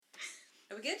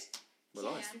Are we good? We're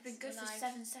live. We've been good for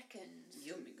 7 seconds.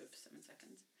 You haven't been good for 7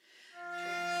 seconds.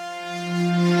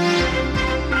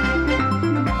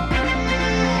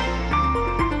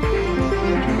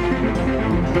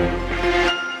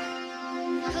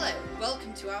 Hello,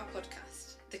 welcome to our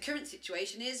podcast. The current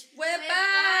situation is we're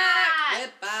back! We're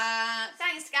back!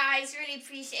 Thanks, guys. Really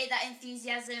appreciate that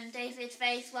enthusiasm. David,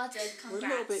 Faith, well done.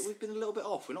 Congrats. We've been a little bit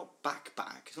off. We're not back.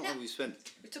 It's not like we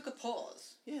spent... We took a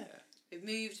pause. Yeah. We've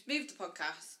moved the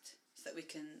podcast so that we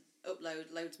can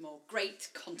upload loads more great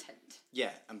content. Yeah,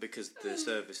 and because the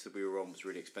service that we were on was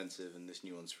really expensive and this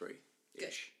new one's free.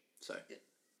 Good. So.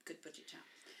 Good budget chat.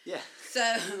 Yeah.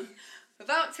 So,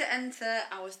 about to enter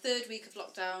our 3rd week of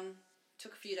lockdown.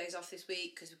 Took a few days off this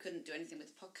week because we couldn't do anything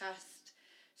with the podcast.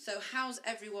 So, how's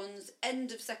everyone's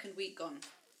end of 2nd week gone?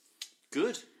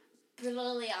 Good.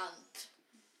 Brilliant.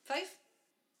 Faith?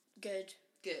 Good.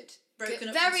 Good.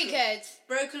 Very good.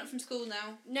 Broken up from school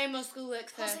now. No more schoolwork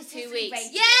for 2 Positively weeks.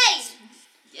 rated. Yay!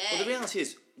 Yeah. Well, the reality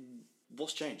is,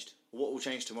 what's changed? What will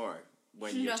change tomorrow?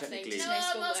 When you're Nothing. technically... No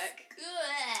schoolwork.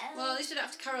 Well, at least you don't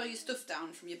have to carry all your stuff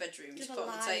down from your bedroom to put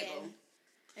on the table.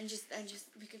 And just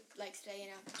we could stay in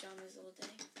our pajamas all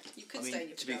day. You could stay in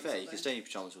your to be fair, you can stay in your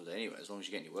pyjamas all day anyway, as long as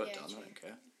you're getting your work done. True. I don't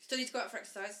care. Still need to go out for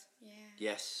exercise. Yeah.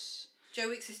 Yes. Joe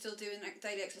Wicks is still doing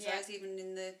daily exercise even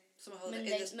in the summer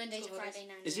holiday. Monday to Friday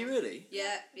night. Is he really?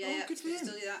 Yeah. Good for him.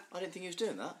 Still do that. I didn't think he was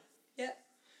doing that. Yeah.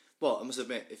 Well, I must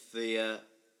admit, if the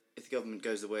government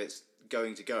goes the way it's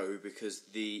going to go, because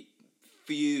the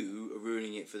few are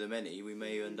ruining it for the many, we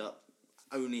may end up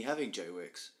only having Joe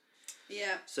Wicks.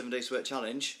 Yeah. 7-day sweat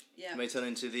challenge. Yeah. May turn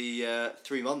into the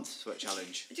 3-month sweat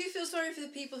challenge. I do feel sorry for the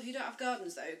people who don't have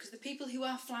gardens though, because the people who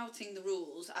are flouting the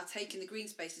rules are taking the green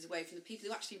spaces away from the people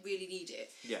who actually really need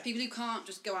it. Yeah. People who can't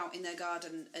just go out in their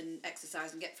garden and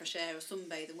exercise and get fresh air or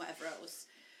sunbathe and whatever else.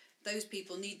 Those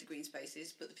people need the green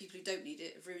spaces, but the people who don't need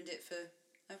it have ruined it for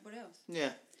everybody else.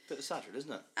 Yeah. Bit of sad,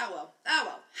 isn't it? Oh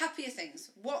well. Happier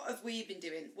things. What have we been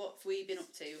doing? What have we been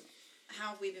up to? How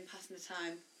have we been passing the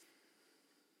time?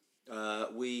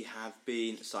 We have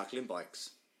been cycling bikes.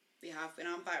 We have been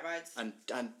on bike rides. And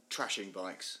trashing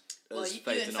bikes. Well, as you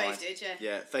Faith and and Faith did, yeah.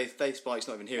 Yeah, Faith's bike's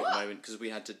not even here at the moment because we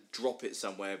had to drop it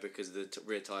somewhere because the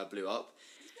rear tyre blew up.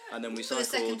 And then we For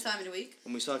cycled... the 2nd time in a week.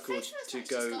 And we cycled to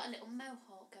go... She's got a little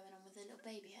mohawk going on with her little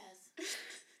baby hairs.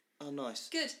 Oh, nice.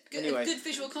 Good. Anyway. Good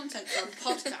visual content for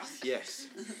our podcast. Yes.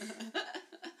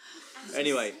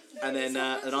 Anyway, and then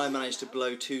I managed to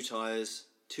blow 2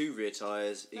 rear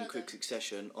tyres in quick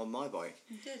succession on my bike.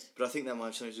 You did. But I think that might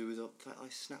have something to do with the fact I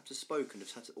snapped a spoke and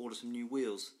have had to order some new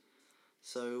wheels.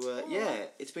 So, yeah,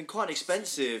 it's been quite an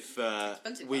expensive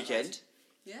weekend.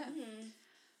 Yeah. Mm-hmm.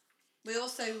 We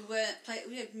also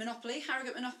we had Monopoly,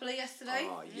 Harrogate Monopoly yesterday.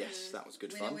 Ah, yes, that was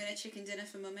good fun. Winner chicken dinner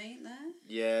for mummy there.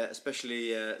 Yeah,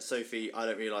 especially Sophie. I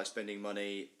don't really like spending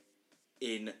money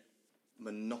in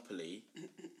Monopoly.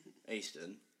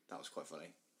 Eastern. That was quite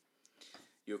funny.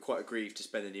 You were quite aggrieved to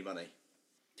spend any money.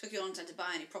 Took you a long time to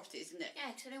buy any properties, didn't it?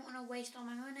 Yeah, because I don't want to waste all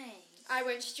my money. I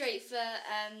went straight for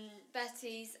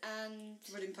Betty's and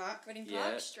Rudding Park.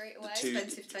 Straight away.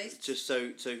 Expensive taste. Just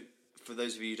so for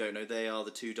those of you who don't know, they are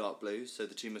the 2 dark blues, so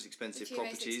the 2 most expensive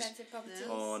properties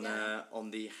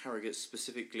on the Harrogate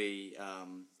specifically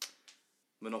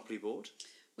Monopoly board.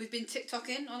 We've been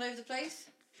TikToking all over the place.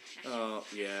 Oh,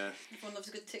 yeah. Everyone loves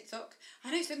a good TikTok.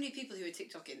 I know so many people who are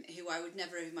TikToking who I would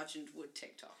never have imagined would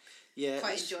TikTok. Yeah.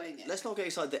 Quite enjoying it. Let's not get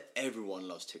excited that everyone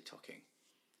loves TikToking.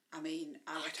 I mean,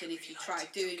 I reckon if you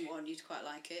tried doing one, you'd quite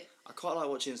like it. I quite like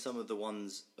watching some of the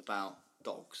ones about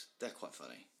dogs. They're quite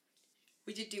funny.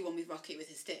 We did do one with Rocky with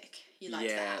his stick. You liked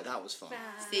that? Yeah, that was fun.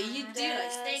 See, you do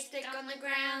like stick on the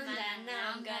ground, and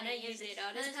now I'm gonna use it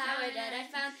on this power that I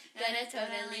found. Gonna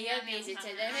totally abuse it to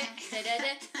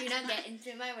the do not get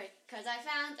into my way, cause I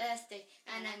found a stick,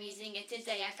 and I'm using it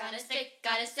today. I found a stick,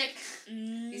 got a stick.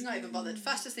 He's not even bothered.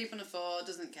 Fast asleep on the floor,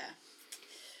 doesn't care.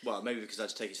 Well, maybe because I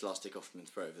had to take his last stick off him and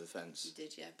throw it over the fence. You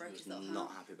did, yeah. Broke his little Not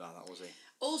hand. happy about that, was he?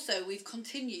 Also, we've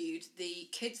continued the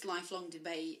kids' lifelong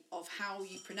debate of how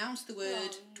you pronounce the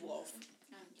word dwarf.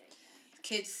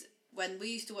 Kids, when we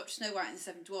used to watch Snow White and the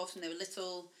 7 Dwarfs when they were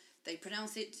little, they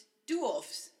pronounce it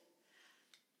dwarfs.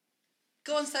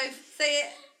 Go on, Soph, say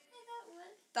it.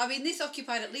 I mean, this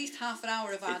occupied at least half an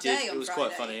hour of our day on Friday. It was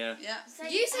quite funny, yeah.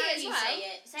 You say it as well.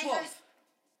 Say Dwarf.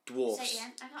 Dwarfs. Say it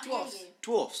again. I can't Dwarfs. hear you.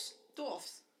 Dwarfs.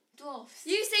 Dwarfs. Dwarfs.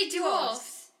 You say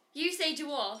dwarfs. You say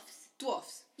dwarfs.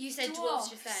 Dwarfs. You said dwarfs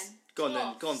just then. Go on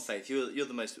then. Go on, Faith. You're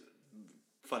the most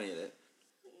funny at it.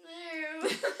 No.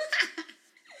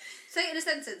 Say it in a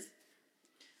sentence.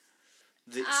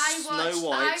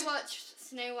 I watched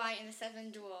Snow White and the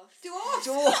 7 Dwarfs. Dwarfs.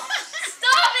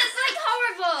 Stop! It's like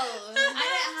horrible. I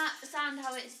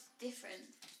different.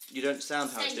 You don't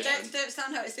sound how it's Say it. different. Don't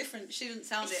sound how it's different. She doesn't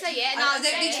sound it. Say it, and I I'll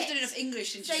don't say think it. she's done enough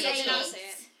English and Say she's it, and I'll got say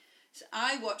it. So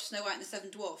I watched Snow White and the Seven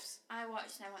Dwarfs. I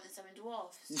watched Snow White and the Seven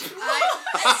Dwarfs. Right,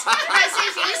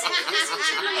 Sophie, listen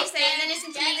to me say it, and then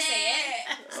listen to me say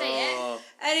it. Say it. Oh,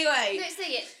 Anyway, No,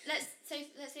 say it. Let's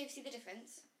Sophie see the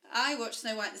difference. I watched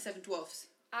Snow White and the Seven Dwarfs.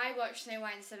 I watched Snow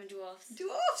White and the Seven Dwarfs.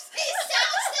 Dwarfs? It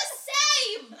sounds the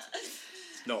same!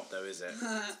 it's not though, is it?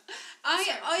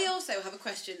 I also have a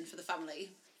question for the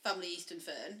family Eastern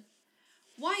Fern.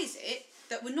 Why is it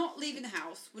that we're not leaving the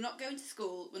house, we're not going to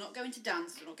school, we're not going to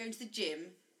dance, we're not going to the gym,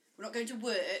 we're not going to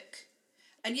work,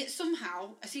 and yet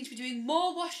somehow I seem to be doing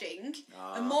more washing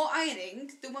and more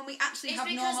ironing than when we actually have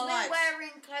normal lives? It's because we're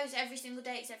wearing clothes every single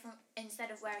day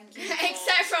instead of wearing uniform.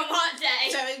 Except from what day?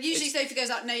 So usually Sophie goes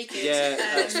out naked.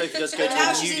 Yeah, Sophie does go to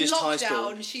now a she's in nudist high school.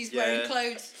 lockdown, she's wearing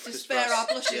clothes to Just spare for us. our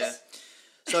blushes. Yeah.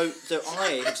 So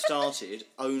I have started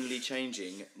only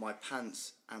changing my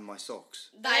pants and my socks.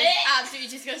 That is absolutely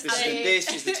disgusting.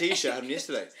 This is the t-shirt I had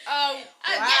yesterday. Oh,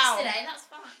 Wow. Yesterday, that's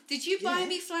fine. Did you buy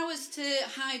me flowers to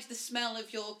hide the smell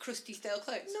of your crusty stale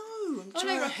clothes? No, I'm Oh, trying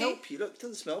no, to Rocky. help you. Look,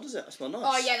 doesn't smell, does it? I smell nice.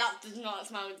 Oh yeah, that does not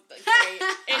smell great.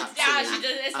 It actually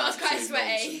does. It smells quite Absolute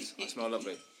sweaty. nonsense. I smell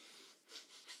lovely.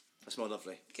 I smell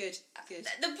lovely. Good, good.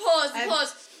 The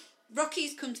pause.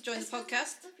 Rocky's come to join the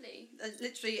podcast. Lovely.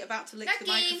 Literally about to lick the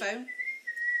Rocky. microphone.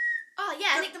 Oh yeah,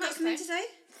 I think the Got something to microphone.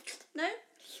 say? No?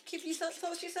 Keep yourself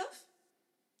thoughts to yourself?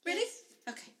 Really? Yes.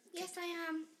 Okay. Yes, I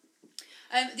am.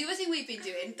 The other thing we've been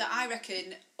doing that I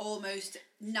reckon almost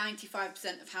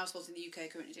 95% of households in the UK are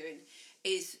currently doing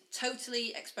is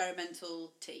totally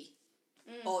experimental tea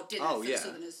or dinner for the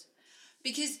Southerners.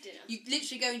 Because you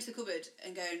literally go into the cupboard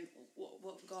and go, what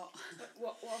have we got?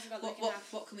 What have we got?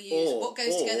 What can we use? What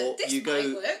goes together? This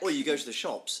might work. Or you go to the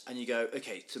shops and you go,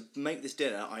 okay, to make this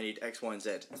dinner I need X, Y and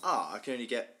Z. I can only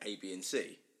get A, B and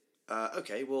C.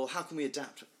 Okay, well how can we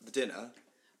adapt the dinner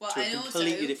to a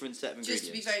completely different set of ingredients? Just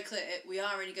to be very clear, we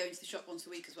are only going to the shop once a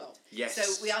week as well. Yes.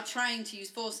 So we are trying to use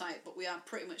foresight, but we are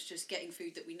pretty much just getting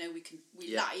food that we know we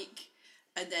like,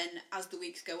 and then as the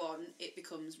weeks go on, it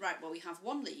becomes right. Well, we have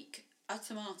one leek, a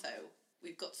tomato,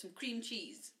 we've got some cream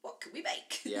cheese. What can we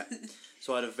make? Yeah.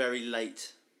 So I had a very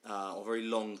late or very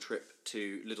long trip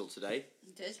to Lidl today.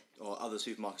 You did. Or other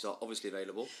supermarkets are obviously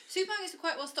available. Supermarkets are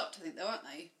quite well stocked, I think, though, aren't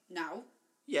they? Now.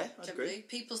 Yeah, I'd generally. agree.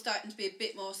 People starting to be a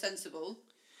bit more sensible.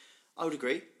 I would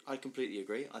agree. I completely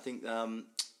agree. I think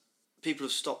people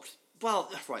have stopped. Well,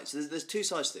 right. So there's two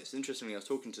sides to this. Interestingly, I was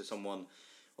talking to someone.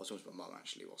 I was talking to my mum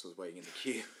actually whilst I was waiting in the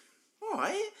queue. All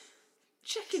right,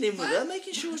 checking in with her,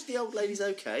 making sure the old lady's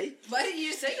okay. Why didn't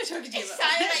you say you were talking to your It mum?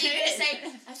 sounded like you were going to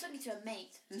say, I was talking to a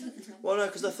mate. Well, no,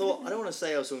 because I thought I don't want to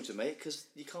say I was talking to a mate because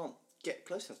you can't get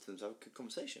close enough to them to have a good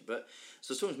conversation. But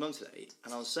so I was talking to mum today,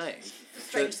 and I was saying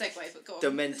Strange segue, but go on.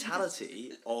 the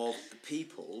mentality of the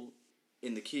people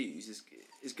in the queues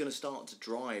is going to start to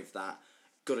drive that.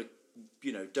 Got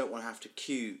to, don't want to have to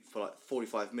queue for like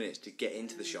 45 minutes to get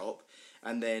into the shop,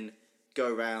 and then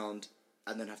go around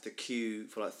and then have to queue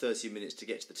for like 30 minutes to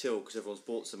get to the till because everyone's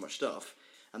bought so much stuff.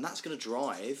 And that's going to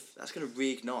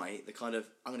reignite the kind of,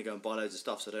 I'm going to go and buy loads of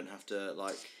stuff so I don't have to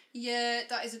Yeah,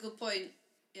 that is a good point.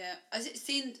 Yeah. As it's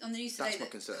seen on the news today, That's my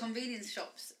that concern. convenience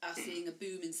shops are seeing a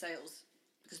boom in sales.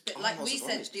 Because I'm like not we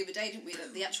said surprised. the other day, didn't we,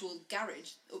 that the actual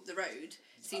garage up the road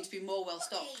seems to be more well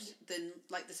stocked than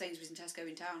like the Sainsbury's and Tesco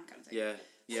in town kind of thing.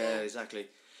 Yeah, exactly.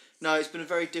 No, it's been a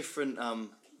very different,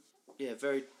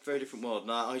 very, very different world.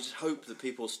 And I just hope that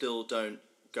people still don't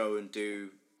go and do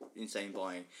insane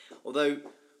buying. Although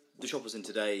the shop I was in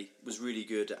today was really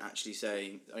good at actually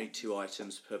saying only 2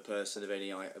 items per person of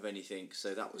anything,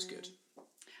 so that was good.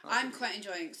 I'm quite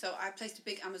enjoying. So I placed a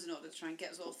big Amazon order to try and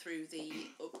get us all through the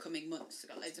upcoming months.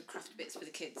 I've got loads of craft bits for the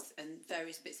kids and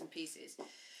various bits and pieces.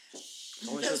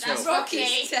 That's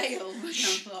Rocky's tail on the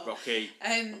floor. Rocky.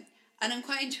 And I'm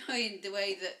quite enjoying the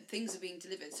way that things are being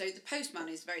delivered. So the postman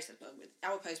is very simple. With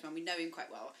our postman, we know him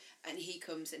quite well, and he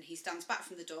comes and he stands back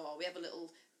from the door. We have a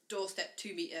little doorstep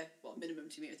 2 metre, well, minimum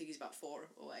 2 metre, I think he's about 4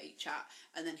 away, chat,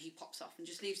 and then he pops off and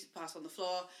just leaves his parcel on the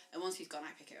floor, and once he's gone,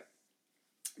 I pick it up.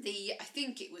 I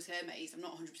think it was Hermes, I'm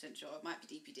not 100% sure, it might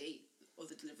be DPD,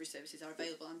 other delivery services are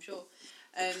available, I'm sure.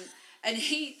 And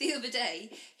the other day,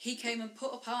 he came and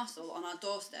put a parcel on our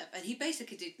doorstep, and he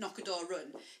basically did knock a door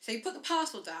run. So he put the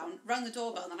parcel down, rang the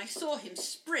doorbell, and then I saw him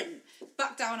sprint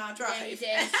back down our drive. Yeah, he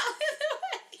did. And out of the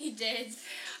way. He did.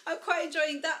 I'm quite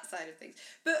enjoying that side of things.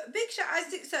 But big shout, I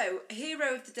think so,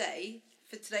 hero of the day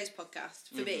for today's podcast,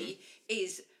 for me,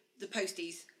 is the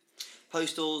posties.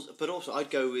 Postals, but also I'd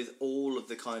go with all of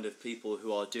the kind of people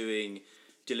who are doing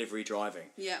delivery driving.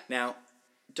 Yeah. Now,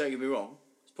 don't get me wrong,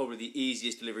 It's probably the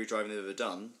easiest delivery driving they've ever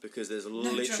done because there's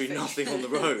literally traffic. nothing on the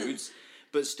roads.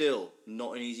 But still,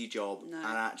 not an easy job, No. and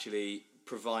actually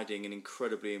providing an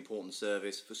incredibly important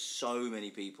service for so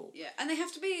many people. Yeah, and they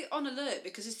have to be on alert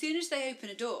because as soon as they open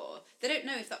a door, they don't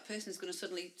know if that person's going to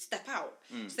suddenly step out.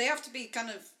 So they have to be kind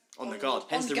of On the guard.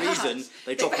 Hence the guard. reason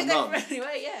they drop and run.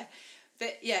 Anyway, yeah.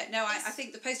 But yeah, no, I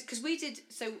think the post, because we did,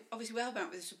 so obviously we're helping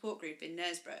out with a support group in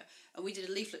Knaresborough, and we did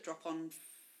a leaflet drop on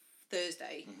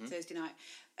Thursday night,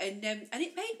 and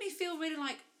it made me feel really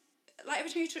like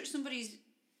every time you touch somebody's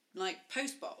like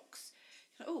post box,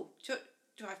 you're like, oh,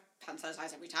 do I hand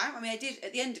sanitize every time? I mean, I did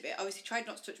at the end of it. I obviously tried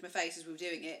not to touch my face as we were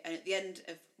doing it, and at the end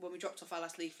of when we dropped off our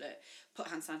last leaflet, put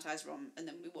hand sanitizer on, and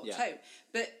then we walked home.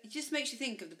 But it just makes you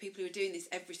think of the people who are doing this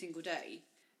every single day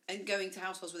and going to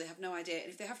households where they have no idea, and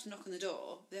if they have to knock on the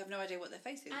door, they have no idea what they're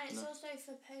facing. And it's also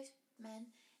for postmen,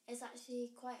 it's actually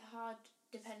quite hard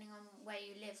depending on where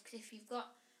you live, because if you've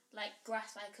got like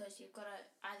grass like us, you've got to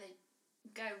either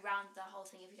go round the whole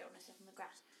thing if you don't want to step on the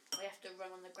grass, or you have to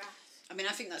run on the grass. I mean,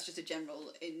 I think that's just a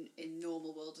general in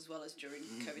normal world as well as during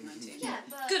COVID-19. Yeah,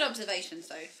 but Good observation,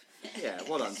 Soph. Yeah,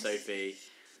 well done, Sophie.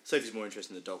 Sophie's more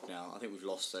interested in the dog now. I think we've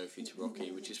lost Sophie to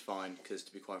Rocky, which is fine, because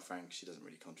to be quite frank, she doesn't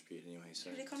really contribute anyway. So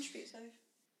Really contribute, Soph.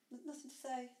 Nothing to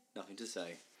say. nothing to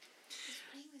say.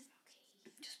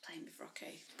 Just playing with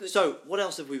Rocky. Good. So, what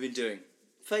else have we been doing?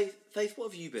 Faith,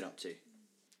 what have you been up to?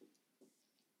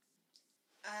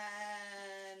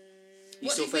 You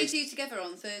What saw did we Faith- do together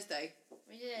on Thursday?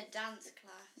 we did a dance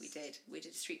class. We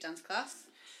did a street dance class.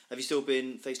 Have you still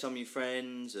been FaceTiming your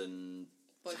friends and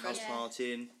Boyfriend. house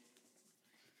partying?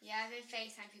 Yeah, I've been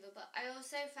FaceTime people, but I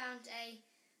also found a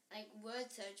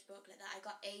word search booklet that I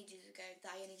got ages ago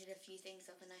that I only did a few things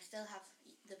of, and I still have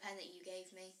the pen that you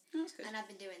gave me. Oh, that's good. And I've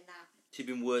been doing that. So you've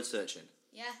been word searching?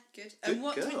 Yeah, Good. Good And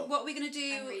what girl. are we going to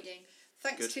do? I'm reading.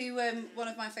 Thanks Good. to one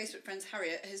of my Facebook friends,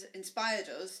 Harriet, has inspired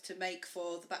us to make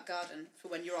for the back garden for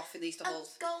when you're off in the Easter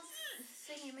halls. Golf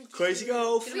thingy. Crazy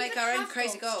golf! We're going to make our own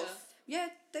crazy golf. Yeah,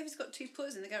 David's got 2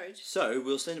 putters in the garage. So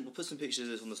we'll put some pictures of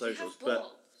this on the socials.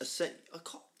 But a set,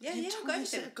 Yeah, the yeah, entire we've got set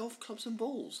everything. of golf clubs and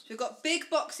balls. So we've got big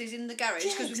boxes in the garage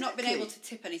because we've not been exactly. able to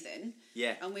tip anything.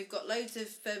 Yeah. And we've got loads of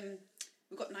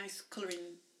we've got nice colouring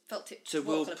felt tip So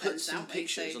we'll watercolour put pens some now, haven't we?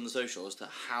 pictures So- on the socials to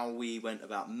how we went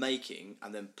about making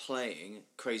and then playing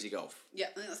crazy golf. Yeah, I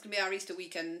think that's going to be our Easter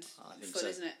weekend I think fun, so.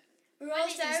 isn't it? We're I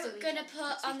think it's also the going to weekend.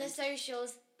 put on the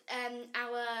socials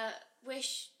our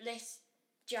wish list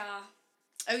jar.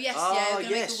 Oh yes, Ah, yeah, we're going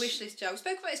to yes. make a wish list jar. We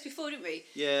spoke about this before, didn't we?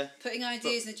 Yeah. Putting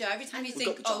ideas in a jar. Every time you We've think,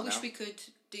 got the jar oh, I wish now. we could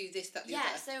do this, that, the Yeah,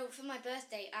 other. so for my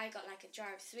birthday, I got like a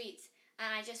jar of sweets,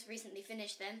 and I just recently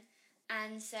finished them,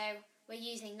 and so we're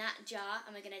using that jar,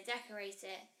 and we're going to decorate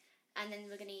it, and then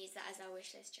we're going to use that as our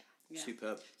wish list jar. Yeah.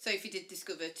 Superb. Sophie did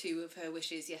discover 2 of her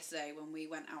wishes yesterday when we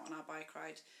went out on our bike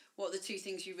ride. What are the 2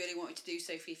 things you really wanted to do,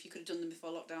 Sophie, if you could have done them before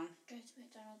lockdown? Go to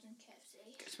McDonald's and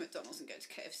KFC. Go to McDonald's and go to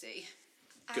KFC.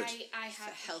 Good. I It's have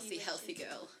a healthy, healthy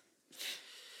girl.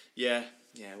 Yeah,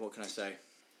 what can I say?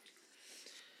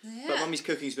 Yeah. But Mummy's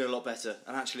cooking's been a lot better,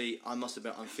 and actually, I must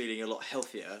admit, I'm feeling a lot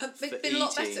healthier. It's for been a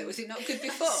lot eating. better. Was it not good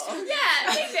before?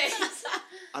 Yeah, big things.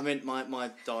 I meant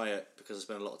my diet, because I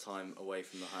spent a lot of time away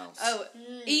from the house. Oh,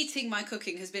 eating my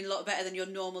cooking has been a lot better than your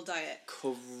normal diet.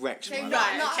 Correct, So my not, love.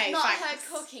 Right, not, okay, not thanks.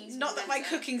 her cooking's Not that my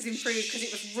better. cooking's improved because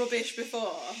it was rubbish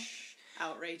before.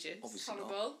 Outrageous. Obviously not.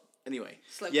 Horrible. Anyway,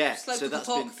 Slow, yeah, slow so cook that's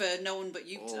pork been... for no one but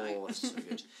you tonight. Oh, that's so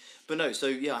good. But no, so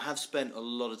yeah, I have spent a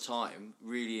lot of time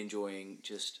really enjoying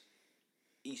just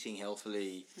eating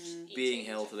healthily, being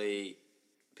healthily.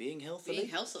 Being healthily.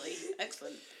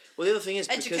 Excellent. Well, the other thing is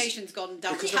Education's gone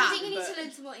down the because pan. I think you need but- to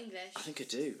learn some more English. I think I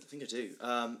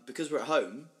do. Because we're at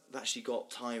home, I've actually got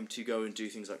time to go and do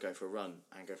things like go for a run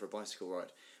and go for a bicycle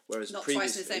ride. Whereas Not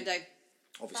previously, twice in the same day.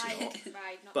 obviously Right, not.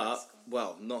 right, not But bicycle.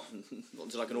 well, not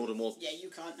until I can order more. Yeah, you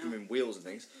can't now. I mean, wheels and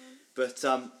things. But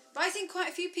But I think quite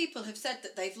a few people have said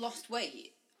that they've lost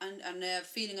weight and they're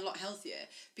feeling a lot healthier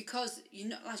because,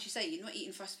 as you say, you're not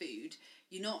eating fast food,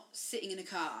 you're not sitting in a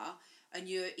car, and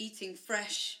you're eating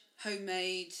fresh,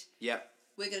 homemade. yeah,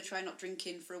 We're going to try not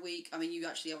drinking for a week. I mean, you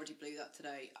actually already blew that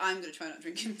today. I'm going to try not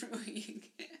drinking for a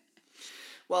week.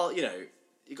 well, you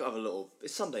got to have a little.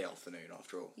 It's Sunday afternoon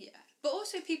after all. Yeah. But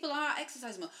also people are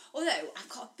exercising more. Although, I've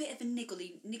got a bit of a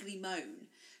niggly moan.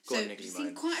 Go on, So, niggly I've seen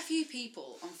moan. quite a few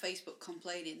people on Facebook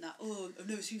complaining that, I've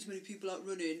never seen so many people out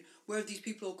running. Where have these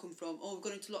people all come from? We've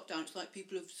gone into lockdown. It's like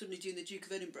people have suddenly doing the Duke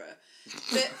of Edinburgh.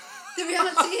 But the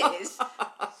reality is,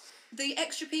 the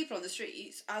extra people on the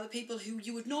streets are the people who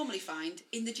you would normally find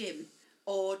in the gym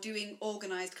or doing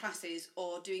organised classes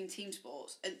or doing team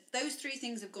sports. And those 3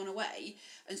 things have gone away.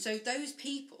 And so those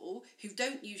people who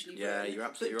don't usually run you're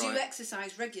absolutely but right. do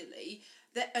exercise regularly,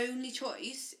 their only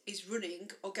choice is running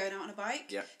or going out on a bike.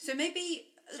 Yeah. So maybe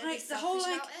Don't like be the whole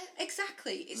selfish like about it.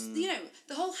 exactly it's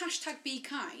the whole hashtag be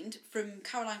kind from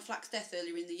Caroline Flack's death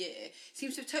earlier in the year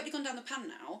seems to have totally gone down the pan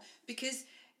now, because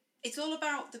it's all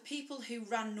about the people who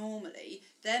ran normally.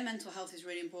 Their mental health is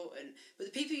really important, but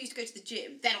the people who used to go to the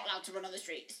gym, they're not allowed to run on the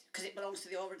streets because it belongs to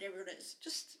the already runners.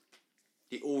 Just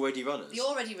The already runners. the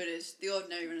already runners, the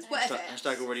ordinary runners, whatever.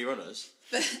 Hashtag already runners.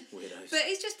 But Weirdos. But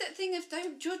it's just that thing of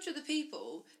don't judge other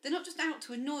people. They're not just out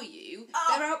to annoy you.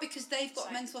 Oh. They're out because they've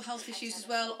got mental health issues as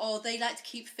well, or they like to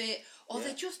keep fit, or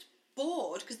they're just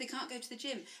bored because they can't go to the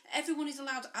gym. Everyone is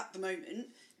allowed at the moment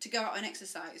to go out and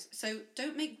exercise. So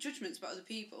don't make judgments about other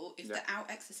people if they're out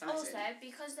exercising. Also,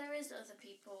 because there is other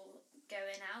people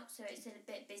going out, so it's a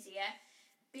bit busier,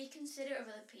 be considerate of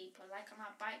other people, like on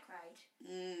our bike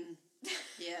ride.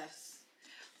 Yes.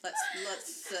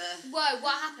 Let's. Whoa,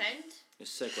 what happened?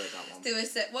 Let's segue that one.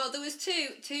 There was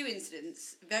two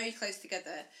incidents very close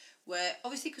together where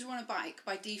obviously because we're on a bike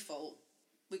by default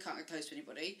we can't get close to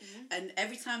anybody, and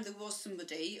every time there was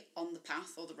somebody on the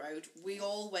path or the road, we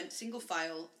all went single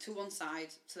file to one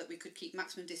side so that we could keep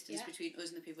maximum distance between us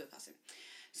and the people we're passing.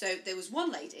 So there was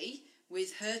one lady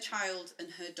with her child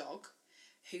and her dog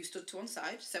who stood to one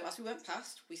side. So as we went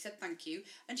past, we said thank you,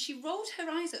 and she rolled her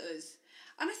eyes at us.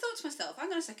 And I thought to myself,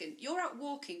 hang on a second, you're out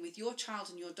walking with your child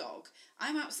and your dog.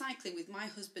 I'm out cycling with my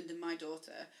husband and my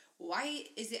daughter. Why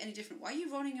is it any different? Why are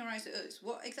you rolling your eyes at us?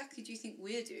 What exactly do you think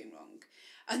we're doing wrong?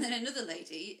 And then another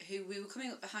lady who we were coming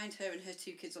up behind her and her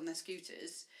 2 kids on their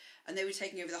scooters, and they were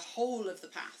taking over the whole of the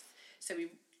path. So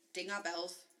we ding our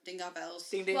bells. Ding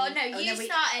ding. Well, no, Oh, you no,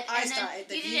 started, I and started, then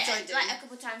then you you did joined it like in. a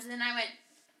couple of times, and then I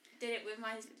did it with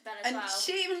my bell as And well.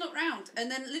 she didn't even look round. And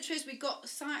then literally as we got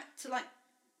to like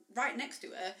right next to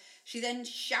her, she then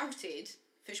shouted,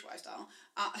 fishwife style,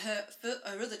 at her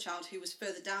other child who was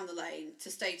further down the lane to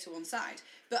stay to one side.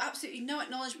 But absolutely no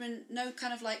acknowledgement, no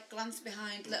kind of like glance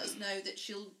behind, let us know that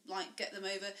she'll like get them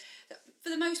over. For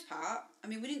the most part, I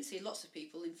mean, we didn't see lots of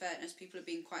people, in fairness, people are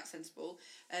being quite sensible.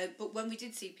 But when we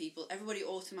did see people, everybody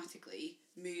automatically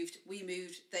moved, we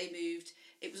moved, they moved.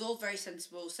 It was all very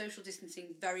sensible, social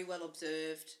distancing, very well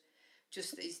observed.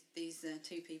 Just these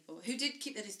 2 people who did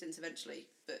keep their distance eventually,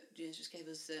 but just gave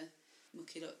us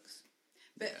mucky looks.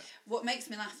 But what makes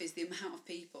me laugh is the amount of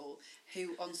people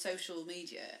who on social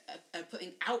media are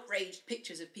putting outraged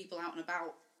pictures of people out and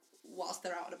about whilst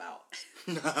they're out and about.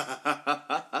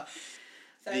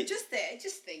 So just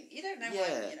think, you don't know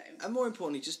why, you know. And more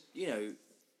importantly, just,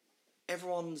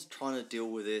 everyone's trying to deal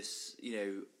with this,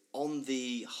 on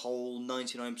the whole,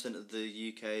 99% of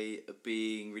the UK are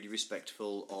being really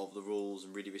respectful of the rules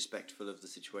and really respectful of the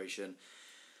situation.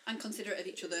 And considerate of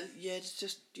each other. Yeah, just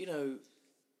Just the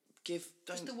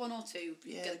 1 or 2,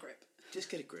 get a grip. Just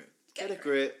get a grip. Get a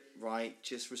grip, right,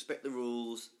 just respect the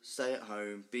rules, stay at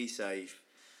home, be safe,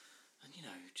 and,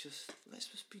 let's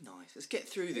just be nice. Let's get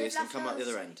through this and come out the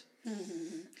other end.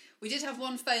 We did have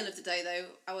one fail of the day though.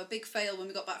 Our big fail when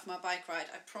we got back from our bike ride.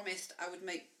 I promised I would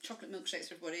make chocolate milkshakes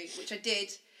for everybody, which I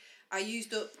did. I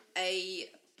used up a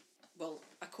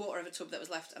quarter of a tub that was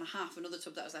left and a half another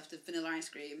tub that was left of vanilla ice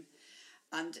cream,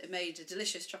 and it made a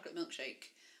delicious chocolate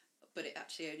milkshake, but it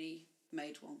actually only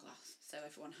made 1 glass, so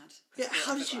everyone had.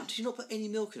 How did you not put any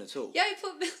milk in at all? Yeah, I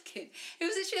put milk in. It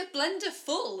was actually a blender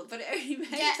full, but it only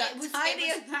made that tiny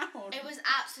amount. It was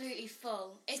absolutely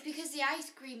full. It's because the ice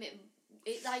cream, it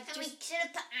like And we just... should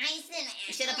have put ice in it.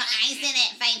 We should have put ice in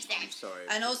it, I'm sorry.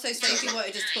 And also Sophie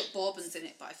wanted us to put bourbons in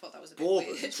it, but I thought that was a bit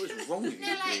Bourbons? weird. What's wrong with you,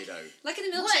 weirdo? Like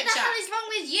in the What milkshake the hell shack. is wrong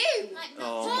with you? Like,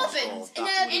 Oh, Bourbons my in God,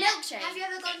 a that milkshake. have you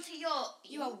ever gone to York?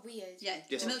 You are weird. Yeah,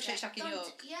 Yes. the milkshake shack in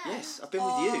York. Yeah. Yes, I've been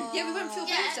with you. Yeah, we went for your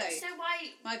Yeah, birthday. so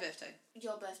why... My birthday.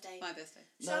 Your birthday. My birthday.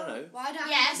 No. Why don't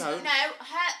Yes. I... No.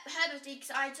 Her birthday, because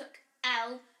I took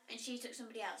Elle and she took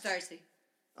somebody else. Verity.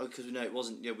 Oh, because we know it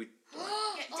wasn't, we...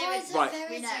 Right.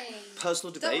 Verity.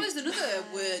 Personal That debate. was another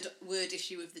word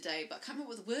issue of the day, but I can't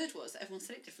remember what the word was. Everyone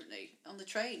said it differently on the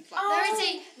train.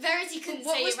 Like, Verity couldn't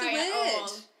What say was it the right at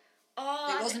word? all.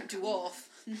 It wasn't dwarf.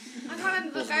 I can't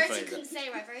remember, but Wasn't Verity afraid couldn't say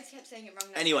it right. Verity kept saying it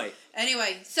wrong. Anyway,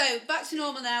 So back to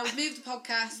normal now. We've moved the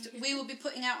podcast. We will be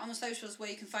putting out on the socials where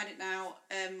you can find it now.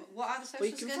 What are the socials well,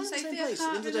 you can again? find the same Sophie? I place. At the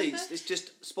can't end of the day, remember. it's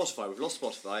just Spotify. We've lost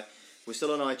Spotify. We're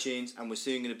still on iTunes, and we're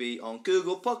soon going to be on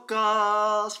Google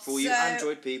Podcasts for you So,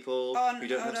 Android people who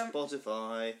don't hold have on.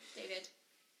 Spotify. David.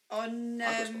 On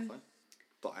I've got Spotify,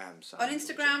 but I am sad. on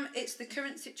Instagram, it's the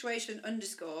current situation _ on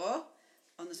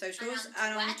the socials,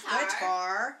 And on and on Twitter.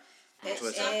 Twitter, It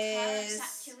Current is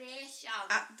situation.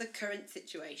 at the current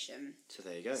situation. So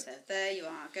there you go. So there you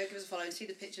are. Go give us a follow and see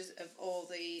the pictures of all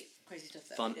the crazy stuff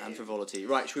that Fun we do. and frivolity.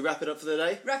 Right, should we wrap it up for the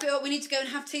day? Wrap it up. We need to go and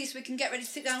have tea so we can get ready to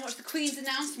sit down and watch the Queen's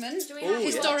announcement. Do we Oh, have to yeah.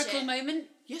 Historical watch it? moment.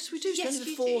 Yes, we do. Yes, Spend the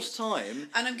we fourth do. time.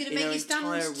 And I'm going to in make her you stand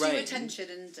entire to reign. attention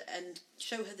and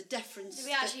show her the deference. Do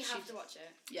we actually that have she- to watch it?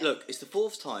 Yeah. Look, it's the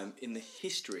fourth time in the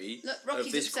history Look, of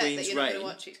Rocky's this upset that Queen's you're not reign. gonna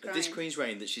watch it, he's Of this crying. Queen's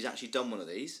reign that she's actually done one of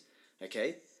these.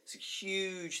 Okay, it's a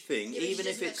huge thing. Yeah, Even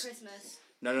she if does it at it's Christmas.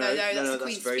 no, that's the that's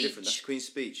Queen's very speech. different. That's the Queen's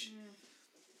speech.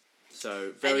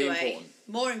 So very Anyway, important.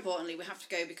 more importantly, we have to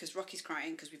go because Rocky's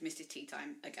crying because we've missed his tea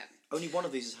time again. Only one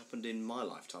of these has happened in my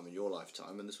lifetime, in your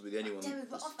lifetime, and this will be the only one. Damn, we've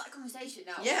got off that conversation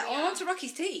now. Yeah, We on are. to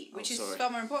Rocky's tea, which is sorry. far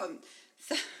more important.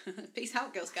 So, peace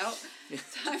out, Girl Scout.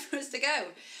 Time for us to go.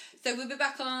 So we'll be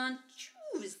back on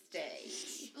Tuesday.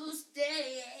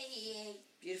 Tuesday.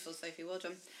 Beautiful, Sophie. Well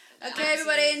done. Okay,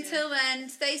 everybody. Until then,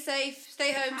 stay safe,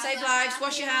 stay home, save lives,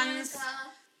 wash your hands.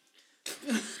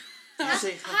 Did you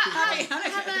say happy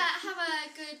Hanukkah? Have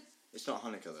a good. It's not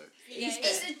Hanukkah though.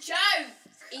 It's a joke.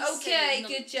 Okay,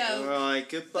 good joke. All right,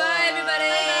 goodbye. Bye, everybody.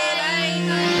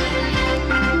 Bye.